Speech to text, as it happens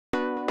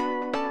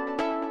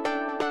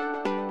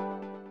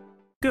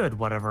Good,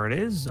 whatever it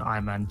is,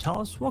 I'm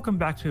Antalis. Welcome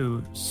back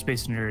to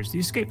Space Invaders, the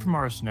Escape from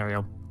Mars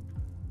scenario.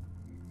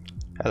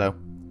 Hello.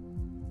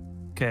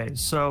 Okay,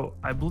 so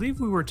I believe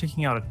we were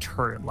taking out a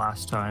turret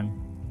last time.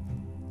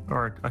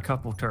 Or a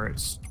couple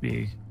turrets, to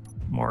be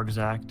more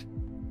exact.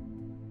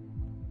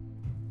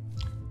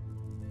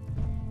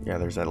 Yeah,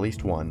 there's at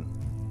least one.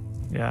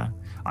 Yeah.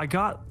 I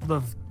got the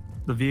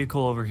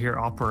vehicle over here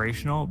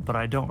operational, but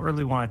I don't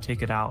really want to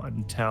take it out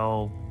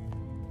until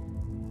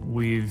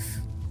we've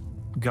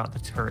got the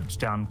turrets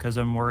down, because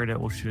I'm worried it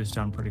will shoot us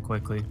down pretty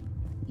quickly.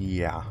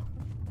 Yeah,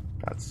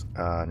 that's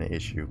an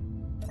issue.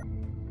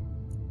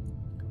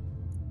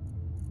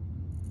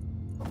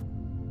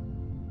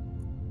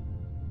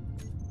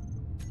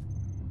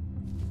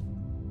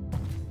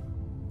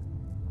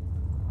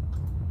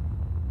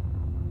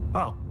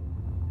 Oh.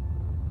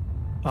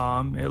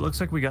 It looks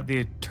like we got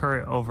the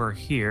turret over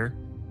here.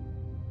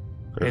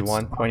 There's It's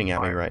one pointing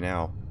at me fire. right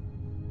now.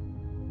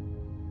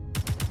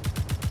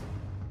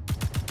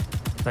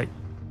 Like,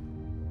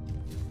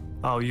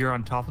 oh, you're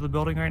on top of the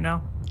building right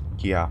now?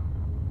 Yeah,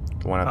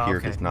 the one up Oh, here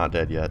okay. is not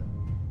dead yet.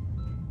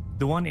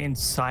 The one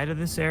inside of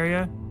this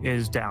area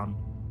is down,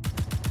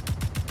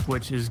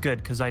 which is good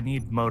because I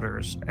need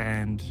motors,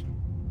 and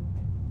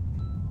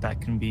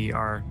that can be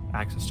our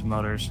access to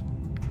motors.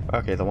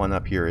 Okay, the one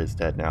up here is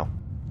dead now.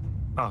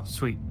 Oh,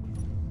 sweet.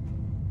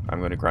 I'm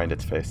going to grind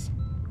its face.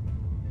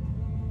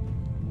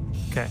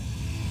 Okay.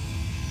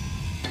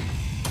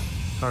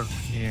 Car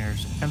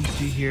containers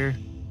empty here.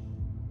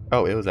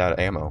 Oh, it was out of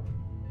ammo.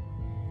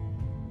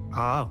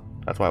 Oh,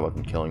 That's why it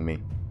wasn't killing me.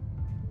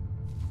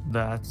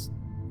 that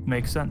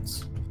makes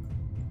sense.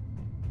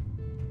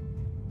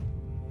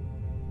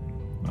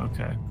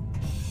 Okay.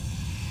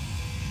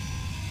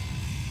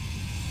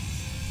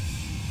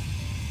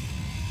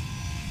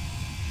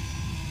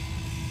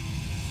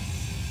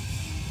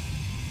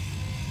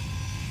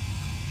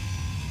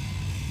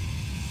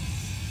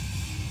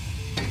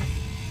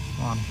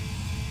 Come on.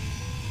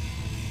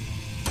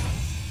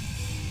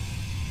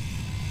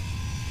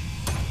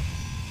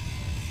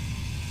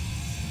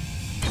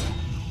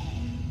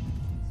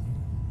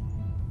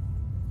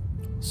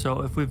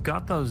 So if we've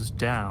got those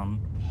down,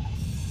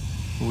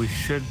 we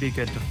should be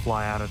good to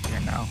fly out of here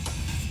now.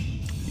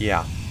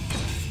 Yeah,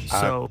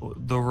 So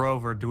the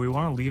rover, do we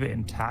want to leave it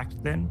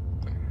intact then?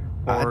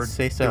 I'd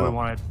say so. Do we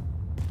want it?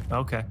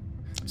 Okay.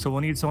 So we'll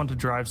need someone to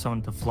drive,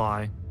 someone to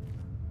fly.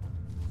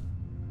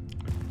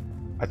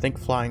 I think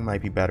flying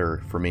might be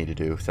better for me to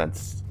do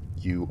since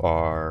you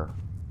are,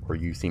 or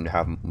you seem to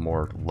have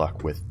more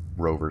luck with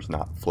rovers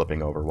not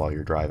flipping over while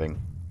you're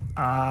driving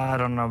I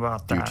don't know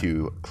about due that.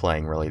 to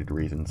Clang related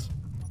reasons.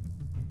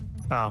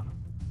 Oh.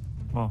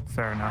 Well,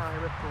 fair enough.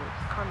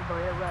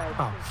 Convoy arrived.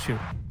 Oh, shoot.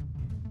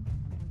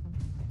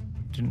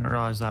 Didn't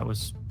realize that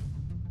was...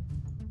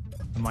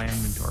 my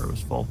inventory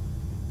was full.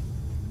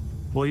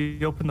 Will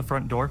you open the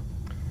front door?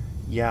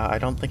 Yeah, I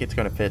don't think it's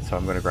going to fit, so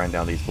I'm going to grind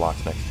down these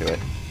blocks next to it.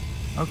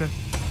 Okay.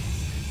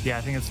 Yeah,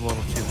 I think it's a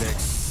little too big.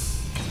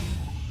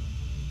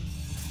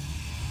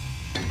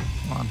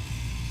 Come on.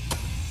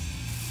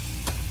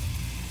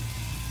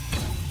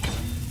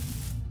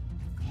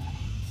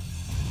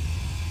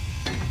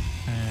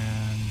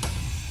 And...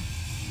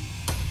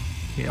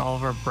 okay, all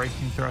of our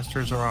braking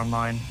thrusters are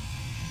online.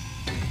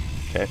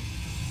 Okay.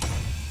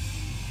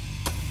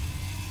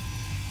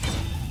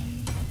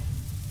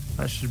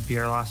 That should be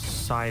our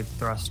last side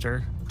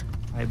thruster,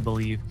 I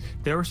believe.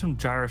 There were some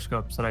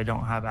gyroscopes that I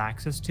don't have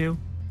access to,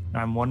 and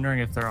I'm wondering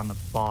if they're on the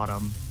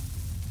bottom.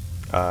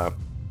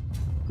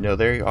 No,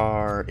 they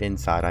are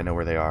inside. I know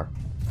where they are.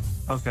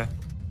 Okay,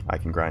 I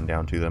can grind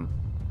down to them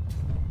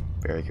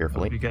very that'd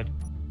carefully. be good.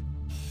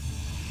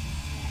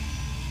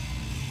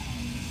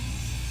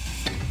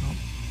 Oh.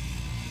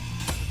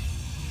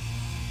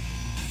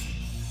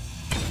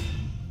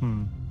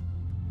 Hmm.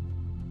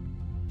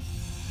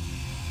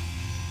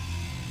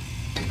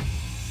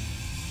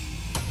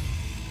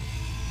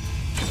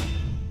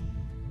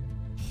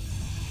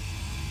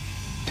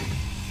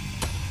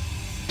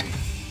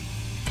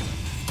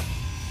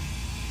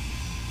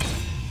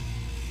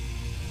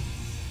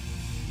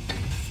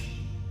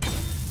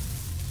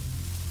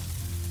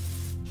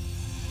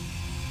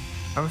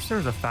 I wish there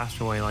was a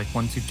faster way, like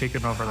once you've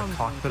taken over the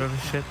cockpit of a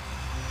ship,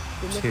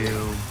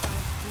 to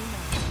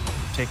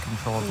take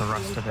control of the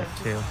rest of it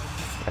too.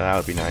 Yeah, that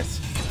would be nice.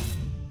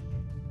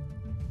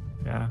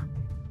 Yeah.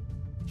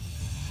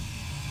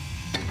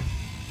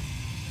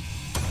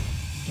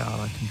 Yeah, I'll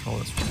like control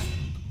this one.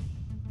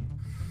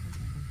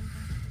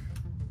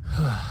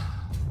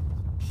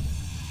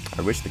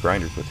 I wish the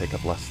grinders would take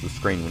up less of the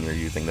screen when you're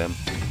using them.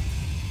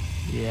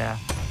 Yeah.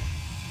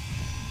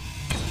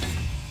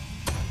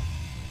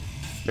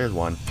 There's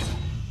one.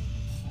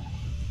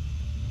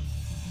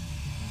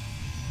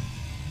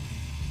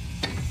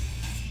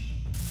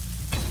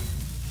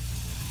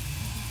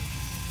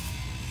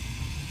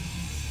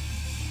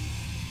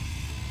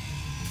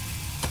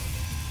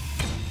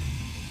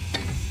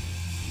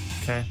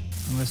 Okay.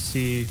 I'm gonna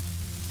see.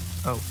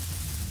 Oh.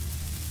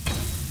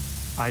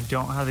 I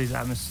don't have these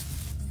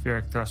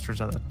atmospheric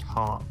thrusters at the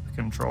top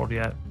controlled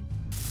yet.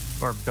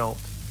 or built.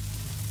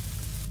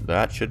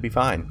 That should be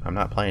fine. I'm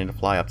not planning to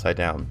fly upside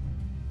down.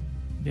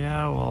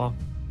 Yeah, well,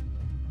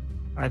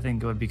 I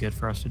think it would be good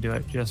for us to do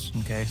it just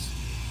in case.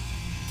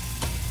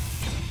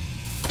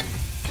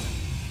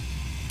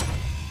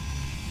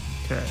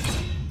 Okay.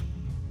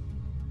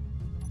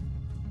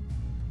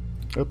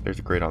 Oh, there's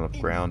a grid on the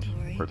ground,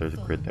 or there's a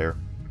grid there.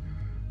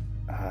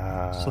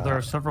 So there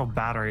are several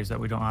batteries that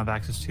we don't have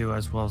access to,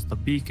 as well as the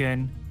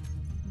beacon.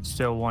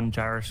 Still one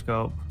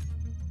gyroscope.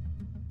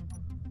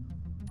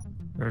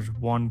 There's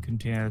one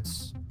container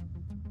that's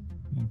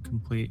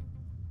incomplete.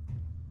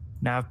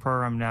 Nav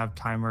program, nav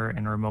timer,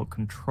 and remote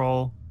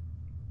control,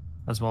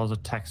 as well as a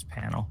text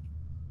panel.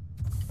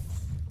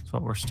 That's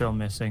what we're still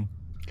missing.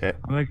 Okay.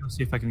 I'm gonna go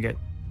see if I can get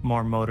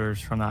more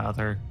motors from that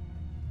other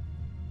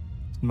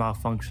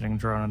malfunctioning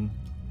drone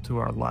to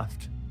our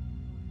left.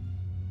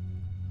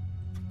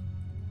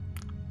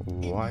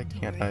 Why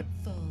can't I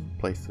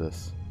place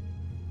this?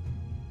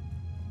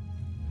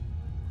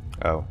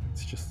 Oh,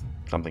 it's just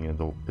something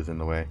is in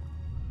the way.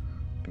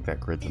 I think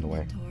that grid's in the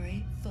way.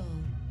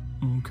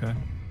 Okay.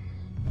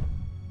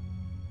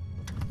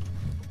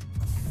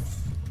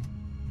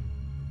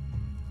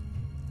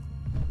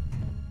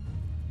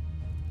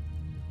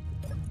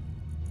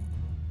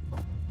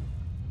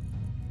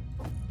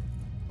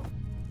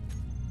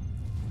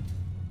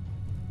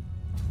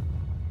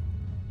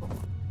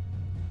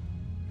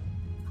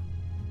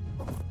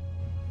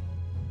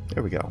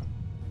 There we go.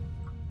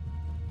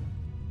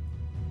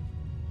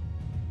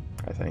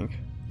 I think.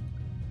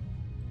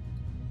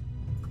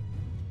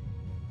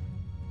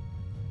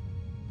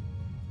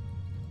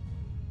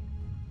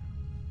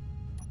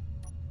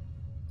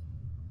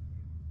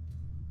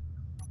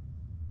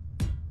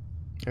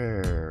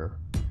 There.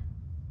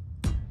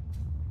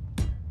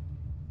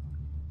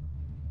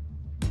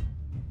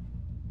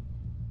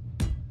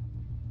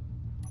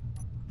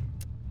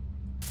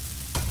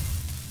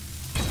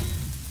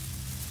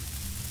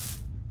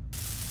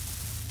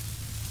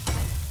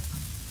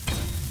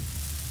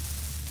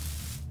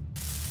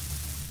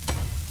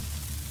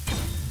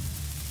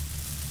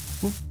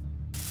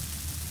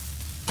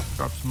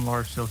 Drop some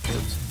large steel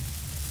cubes.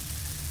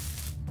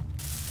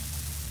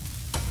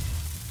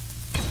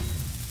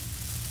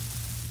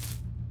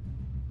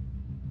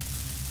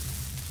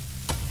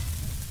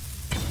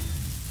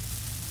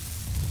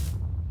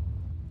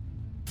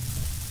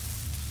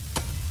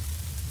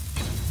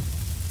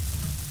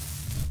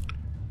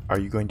 Are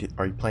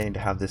you planning to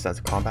have this as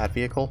a combat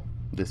vehicle?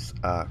 This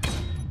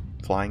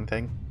flying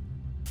thing?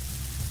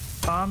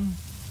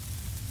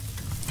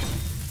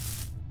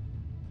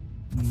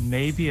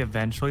 Maybe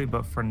eventually,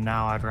 but for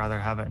now I'd rather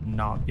have it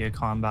not be a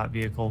combat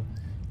vehicle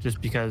just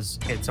because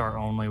it's our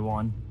only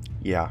one.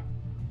 Yeah.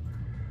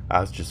 I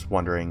was just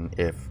wondering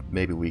if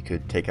maybe we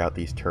could take out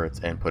these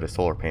turrets and put a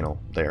solar panel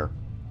there.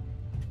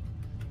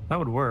 That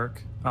would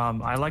work.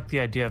 I like the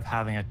idea of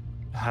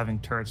having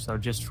turrets though,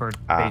 just for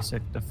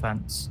basic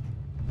defense.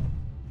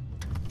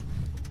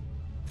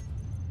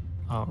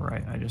 Oh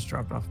right, I just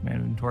dropped off my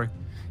inventory.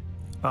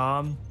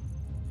 Oh,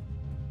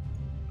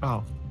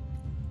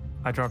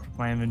 I dropped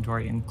my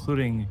inventory,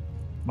 including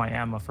my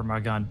ammo for my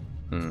gun.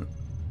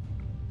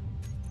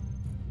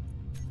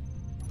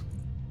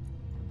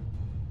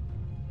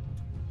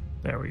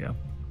 There we go.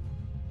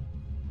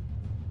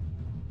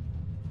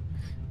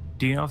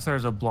 Do you know if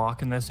there's a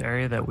block in this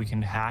area that we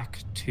can hack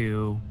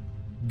to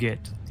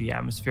get the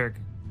atmospheric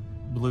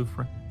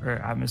blueprint or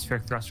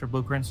atmospheric thruster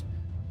blueprints?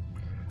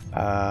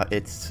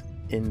 It's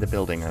in the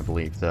building, I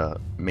believe, the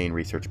main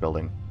research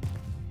building.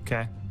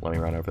 Okay. Let me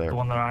run over there. The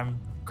one that I'm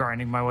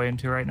grinding my way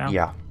into right now?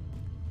 Yeah.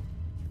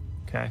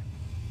 Okay.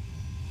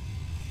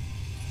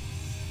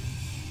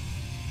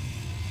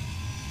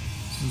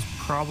 This is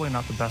probably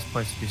not the best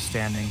place to be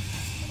standing.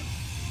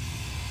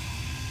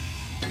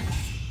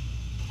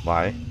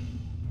 Why?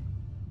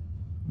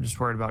 I'm just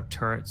worried about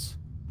turrets.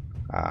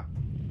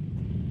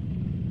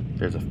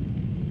 There's a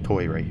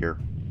toy right here.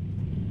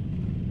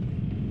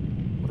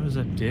 What does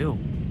it do?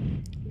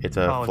 It's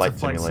a flight it's a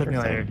flight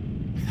simulator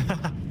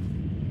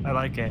thing. I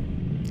like it.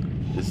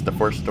 This is the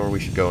first store we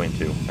should go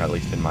into, at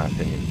least in my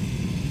opinion.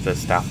 It says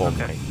staff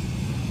only. Okay.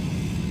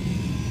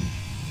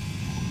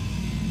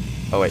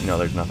 Oh wait, no,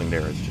 there's nothing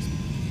there. It's just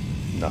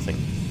nothing.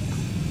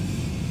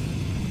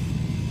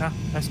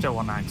 I still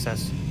want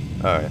access.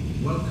 Alright.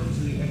 Welcome to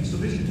the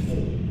exhibition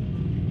hall.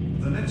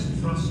 The next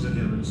thruster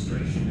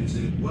demonstration is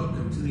in.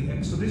 Welcome to the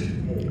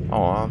exhibition hall.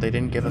 Aw, they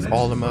didn't give us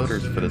all the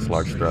motors for this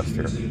large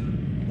thruster.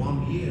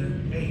 1 year,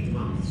 8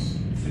 months.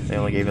 They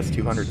only gave us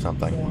 200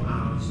 something. 4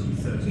 hours and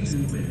 32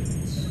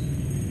 minutes.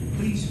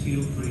 Please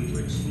feel free to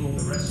explore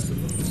the rest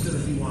of the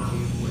facility while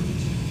you wait.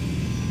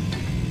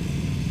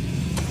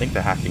 I think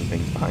the hacking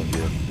thing's behind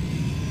you.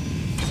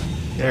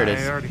 There it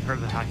is. I already heard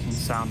the hacking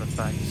sound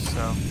effects,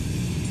 so.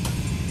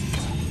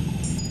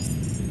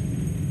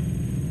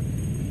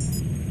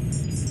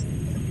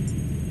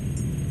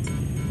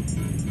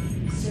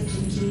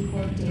 Searching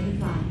keyport data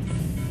files.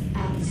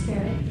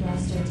 Atmospheric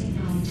thruster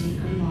technology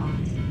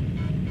unlocked.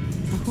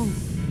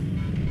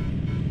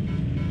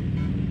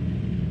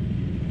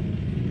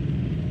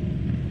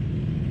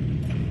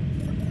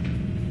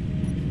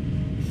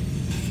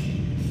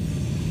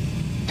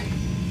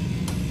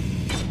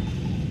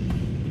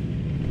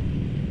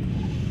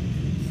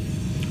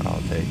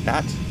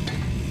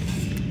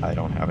 I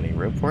don't have any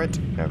room for it.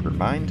 Never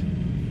mind.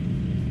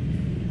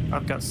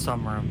 I've got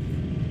some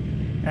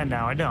room. And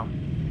now I don't.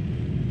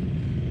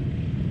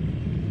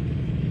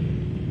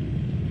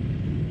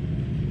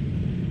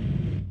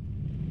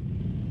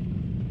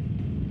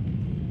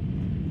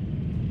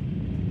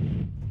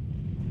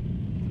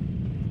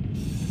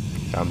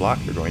 Sound block,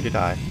 you're going to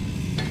die.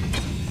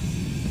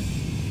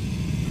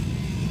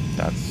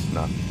 That's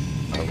not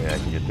a way I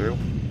can get through.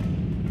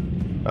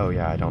 Oh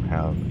yeah, I don't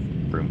have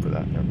room for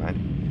that. Never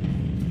mind.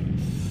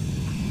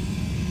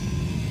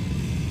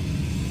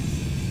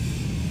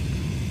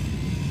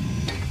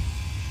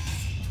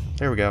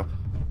 There we go.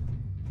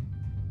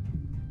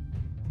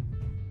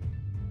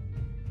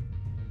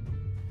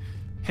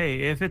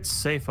 Hey, if it's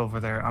safe over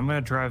there, I'm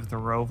going to drive the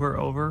rover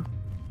over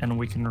and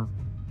we can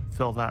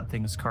fill that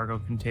thing's cargo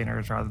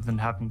containers rather than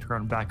having to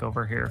run back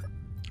over here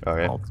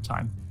Okay. all the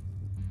time.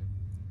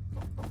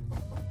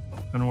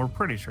 And we're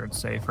pretty sure it's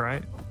safe,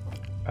 right?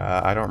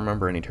 I don't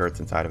remember any turrets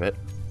inside of it.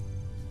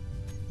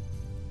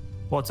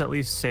 Well, it's at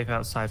least safe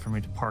outside for me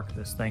to park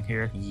this thing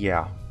here.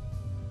 Yeah.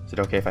 Is it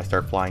okay if I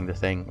start flying the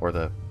thing or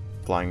the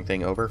flying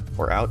thing over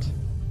or out?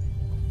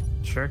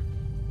 Sure.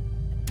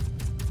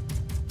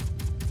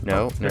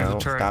 No, Oh, there's no, a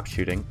turret. stop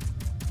shooting.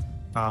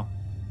 Oh,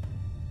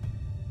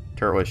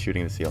 Turret was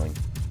shooting the ceiling.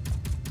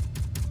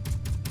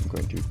 I'm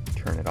going to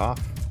turn it off.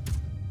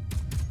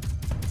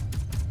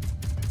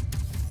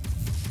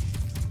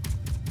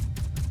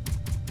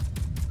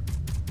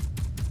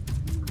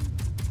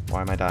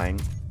 Why am I dying?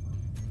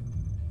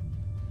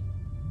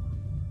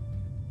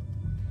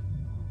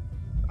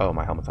 Oh,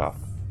 my helmet's off.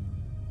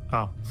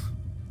 oh.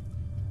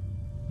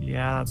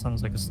 Yeah, that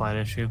sounds like a slight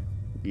issue.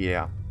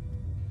 Yeah.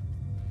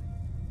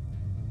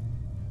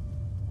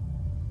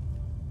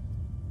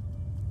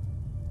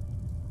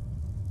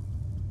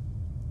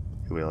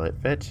 Will it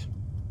fit?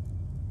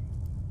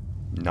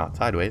 Not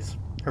sideways.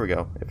 There we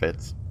go. It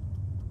fits.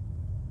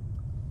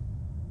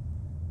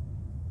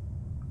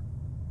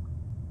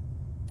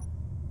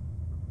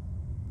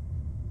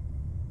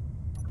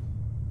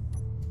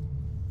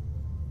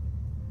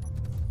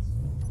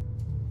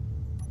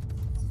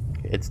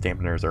 Its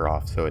dampeners are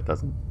off, so it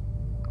doesn't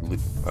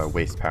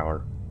waste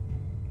power.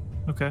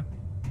 Okay.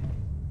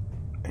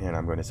 And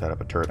I'm going to set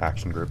up a turret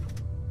action group.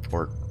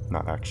 Or,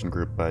 not action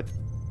group, but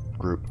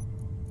group.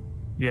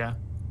 Yeah.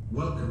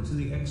 Welcome to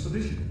the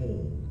exhibition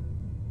hall.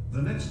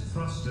 The next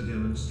thruster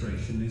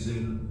demonstration is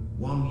in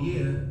 1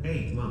 year,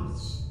 8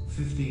 months,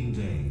 15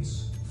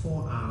 days,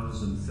 4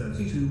 hours and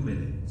 32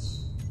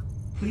 minutes.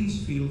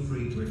 Please feel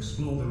free to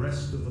explore the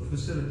rest of the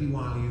facility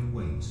while you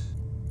wait.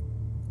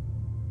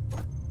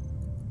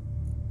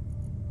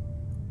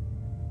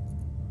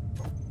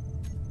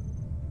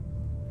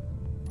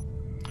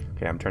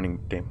 Okay, I'm turning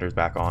dampeners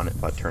back on,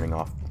 but turning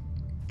off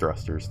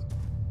thrusters.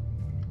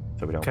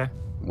 So we don't Okay.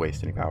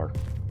 waste any power.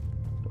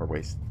 Or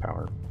waste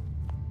power.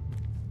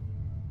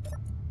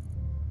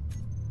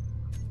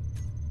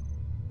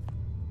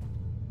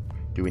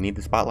 Do we need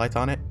the spotlights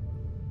on it?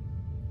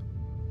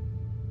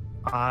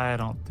 I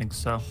don't think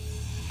so.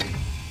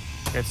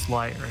 It's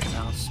light right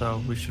now,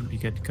 so we should be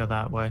good to go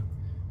that way.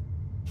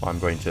 Well, I'm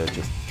going to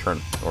just turn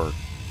or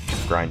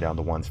grind down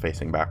the ones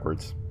facing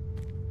backwards.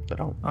 I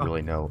don't Oh.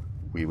 really know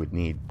we would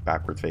need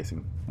backwards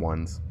facing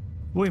ones.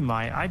 We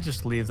might. I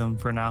just leave them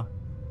for now.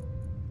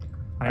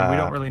 I mean, we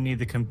don't Uh, really need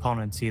the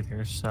components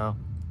either, so.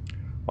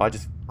 Well, I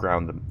just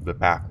ground the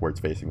backwards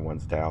facing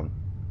ones down.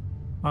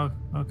 Oh,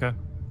 okay.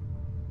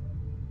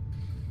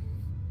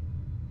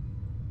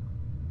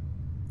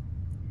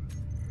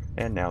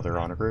 And now they're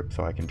on a group,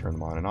 so I can turn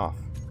them on and off.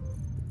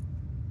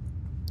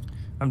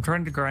 I'm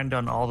trying to grind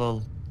down all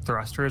the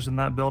thrusters in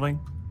that building,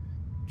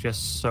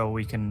 just so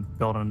we can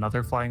build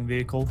another flying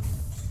vehicle.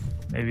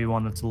 Maybe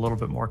one that's a little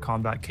bit more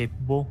combat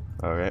capable.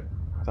 Okay.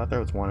 I thought there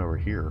was one over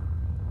here.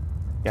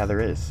 Yeah,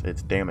 there is.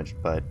 It's damaged,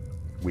 but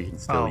we can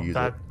still use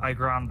it. I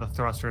ground the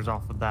thrusters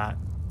off of that,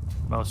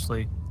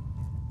 mostly.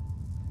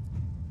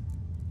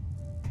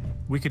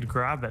 We could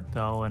grab it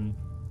though and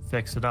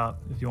fix it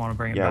up if you want to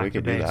bring it Yeah, back we to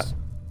could do base. that.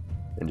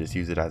 And just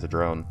use it as a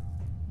drone.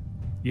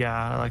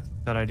 Yeah, I like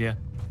that idea.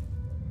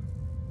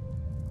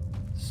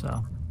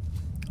 So,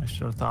 I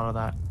should have thought of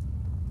that.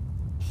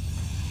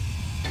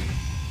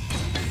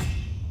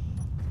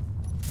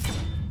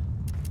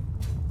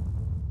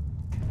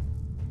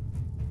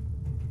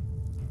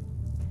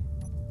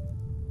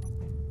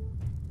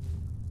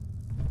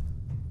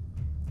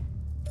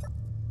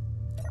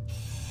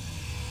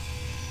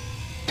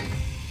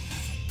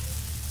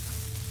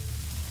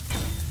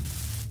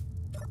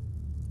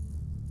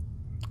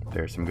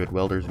 There's some good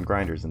welders and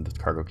grinders in this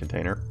cargo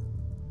container.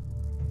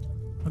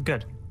 Oh,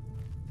 good.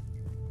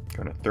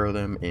 Gonna throw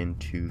them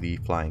into the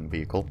flying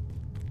vehicle.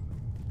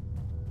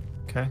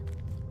 Okay.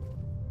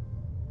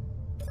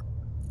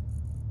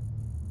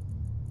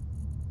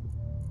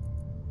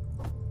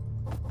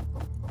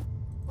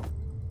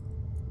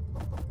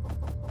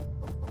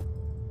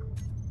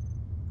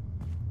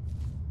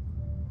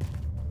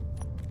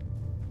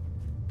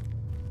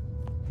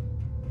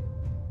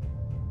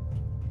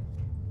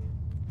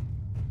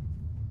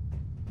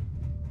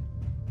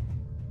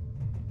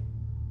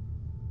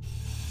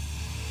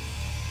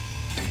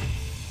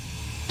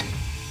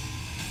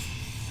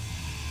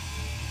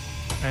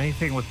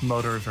 Anything with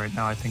motors right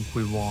now, I think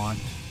we want.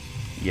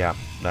 Yeah,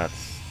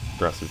 that's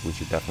thrusters. We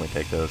should definitely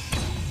take those.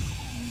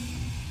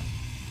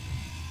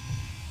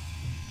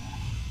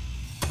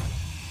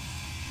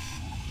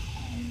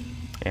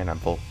 And I'm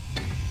full.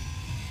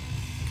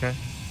 Okay.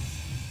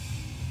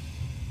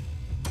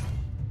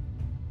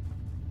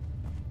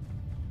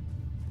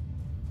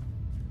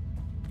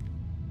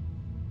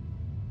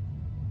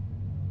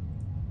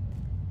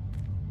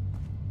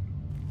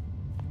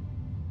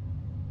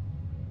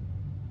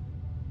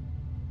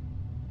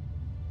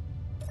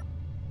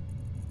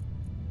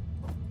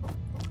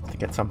 I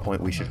think at some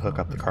point we should hook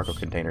up the cargo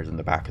containers in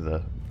the back of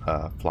the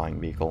flying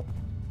vehicle,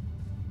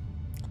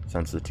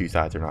 since the two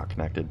sides are not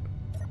connected.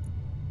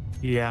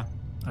 Yeah,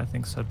 I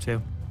think so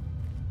too.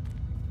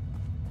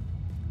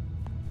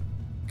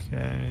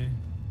 Okay.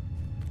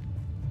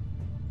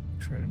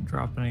 Make sure I didn't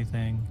drop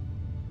anything.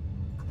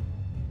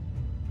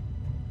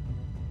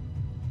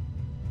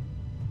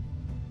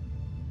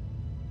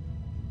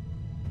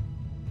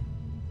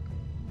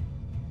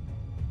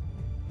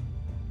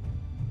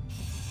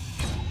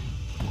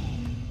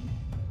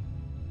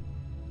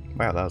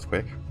 Wow, that was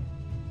quick.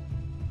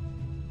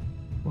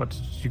 What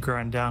did you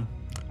grind down?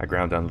 I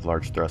ground down the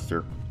large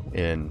thruster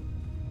in.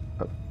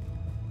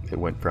 It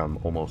went from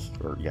almost,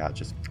 or yeah, it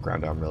just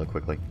ground down really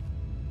quickly.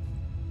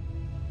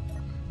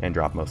 And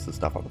dropped most of the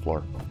stuff on the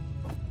floor.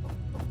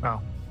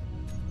 Oh.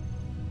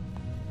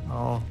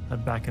 I'll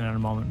head back in a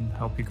moment and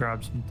help you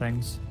grab some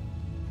things.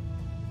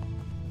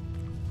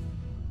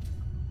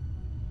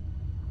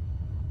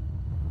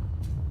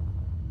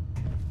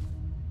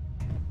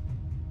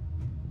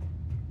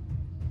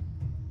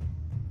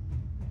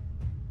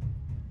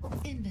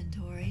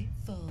 Inventory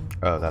full.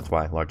 Oh, that's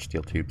why large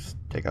steel tubes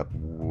take up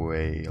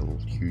a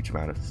huge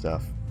amount of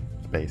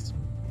space.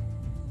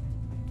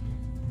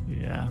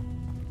 Yeah.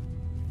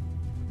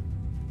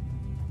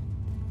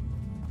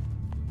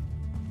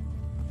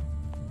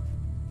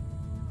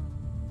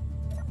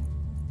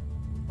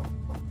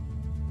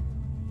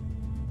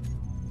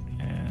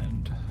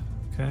 And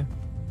okay.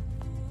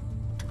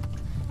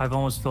 I've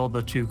almost filled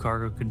the 2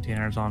 cargo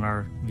containers on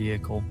our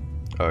vehicle.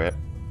 Oh yeah.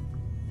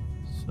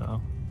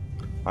 So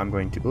I'm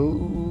going to.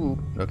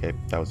 Ooh, okay,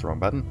 that was the wrong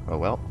button. Oh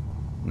well,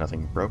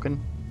 nothing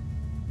broken.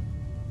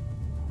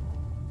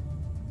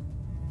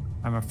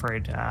 I'm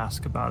afraid to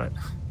ask about it.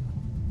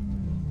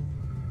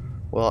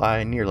 Well,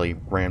 I nearly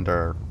rammed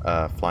our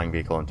flying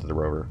vehicle into the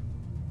rover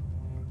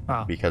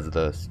Oh. because of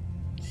the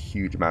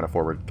huge amount of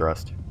forward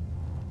thrust.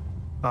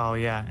 Oh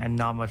yeah, and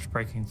not much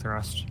braking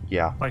thrust.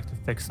 Yeah, I'd like to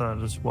fix that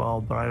as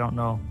well, but I don't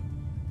know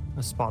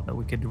a spot that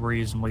we could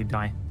reasonably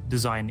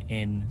design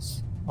in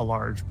a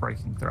large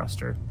braking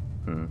thruster.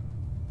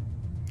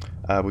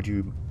 Would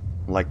you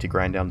like to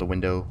grind down the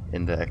window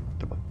in the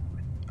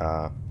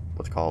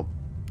what's it called,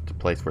 the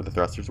place where the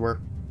thrusters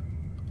were?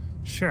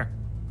 Sure,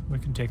 we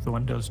can take the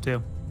windows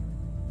too.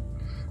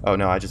 Oh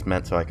no, I just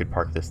meant so I could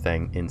park this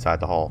thing inside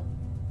the hall.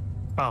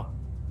 Oh,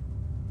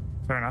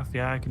 fair enough.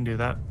 Yeah, I can do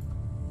that.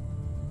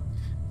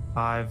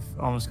 I've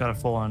almost got a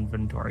full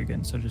inventory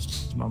again, so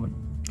just a moment.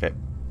 Okay.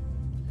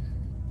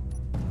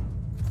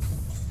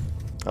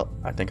 Well,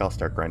 I think I'll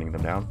start grinding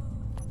them down.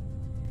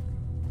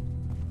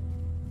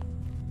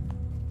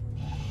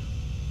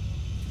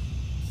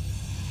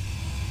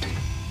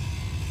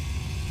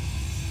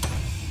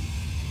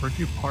 Where'd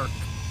you park?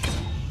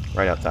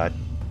 Right outside.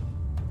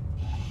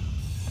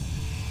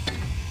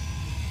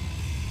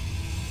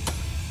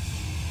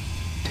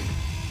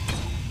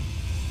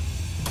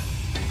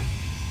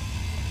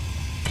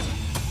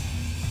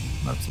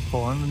 That's a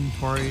full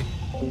inventory.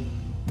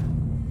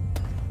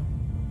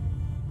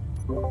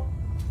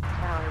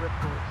 Tower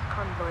reports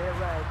convoy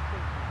arrived.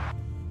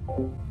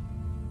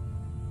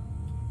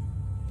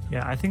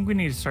 Yeah, I think we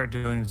need to start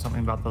doing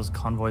something about those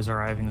convoys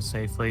arriving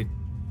safely.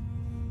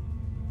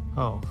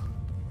 Oh.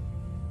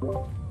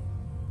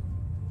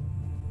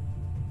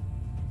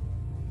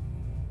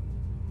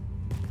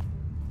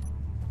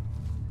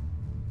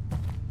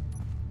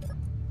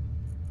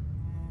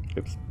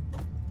 Oops.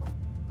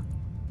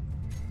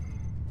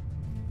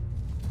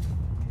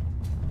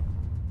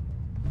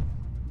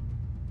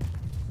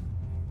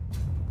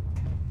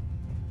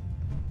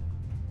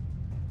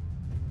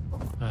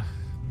 Ugh.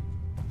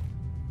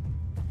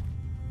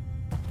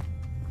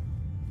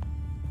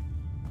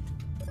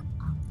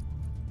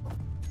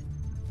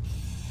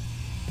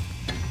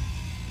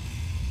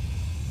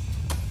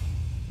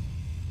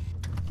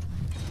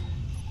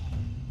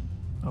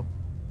 Oh,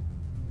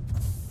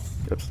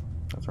 Oops.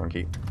 That's the wrong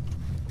key.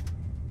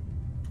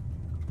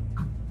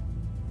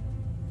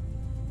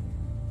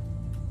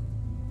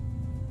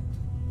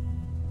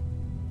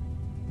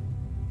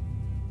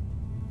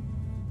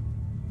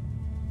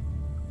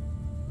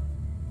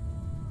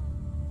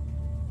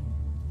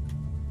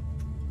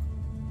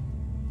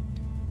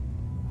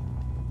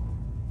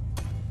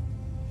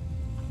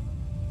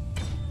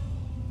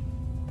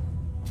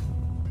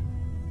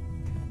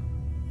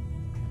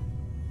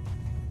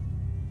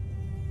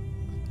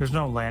 there's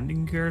no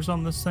landing gears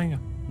on this thing?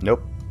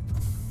 Nope.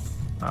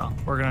 Oh,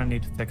 we're gonna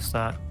need to fix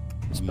that.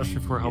 Especially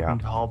if we're Yeah. hoping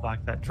to haul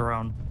back that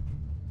drone.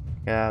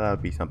 Yeah, that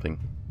would be something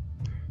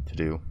to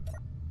do.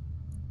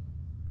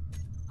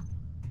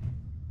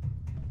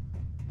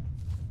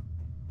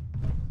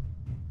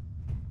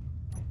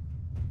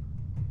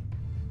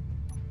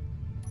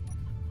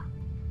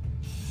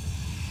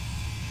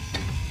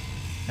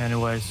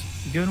 Anyways,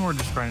 given we're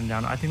just grinding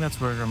down, I think that's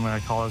where I'm going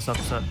to call this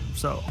episode.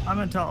 So I'm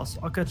Mentalus.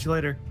 I'll catch you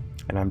later.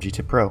 And I'm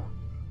GTIP Pro.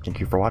 Thank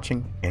you for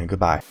watching, and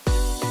goodbye.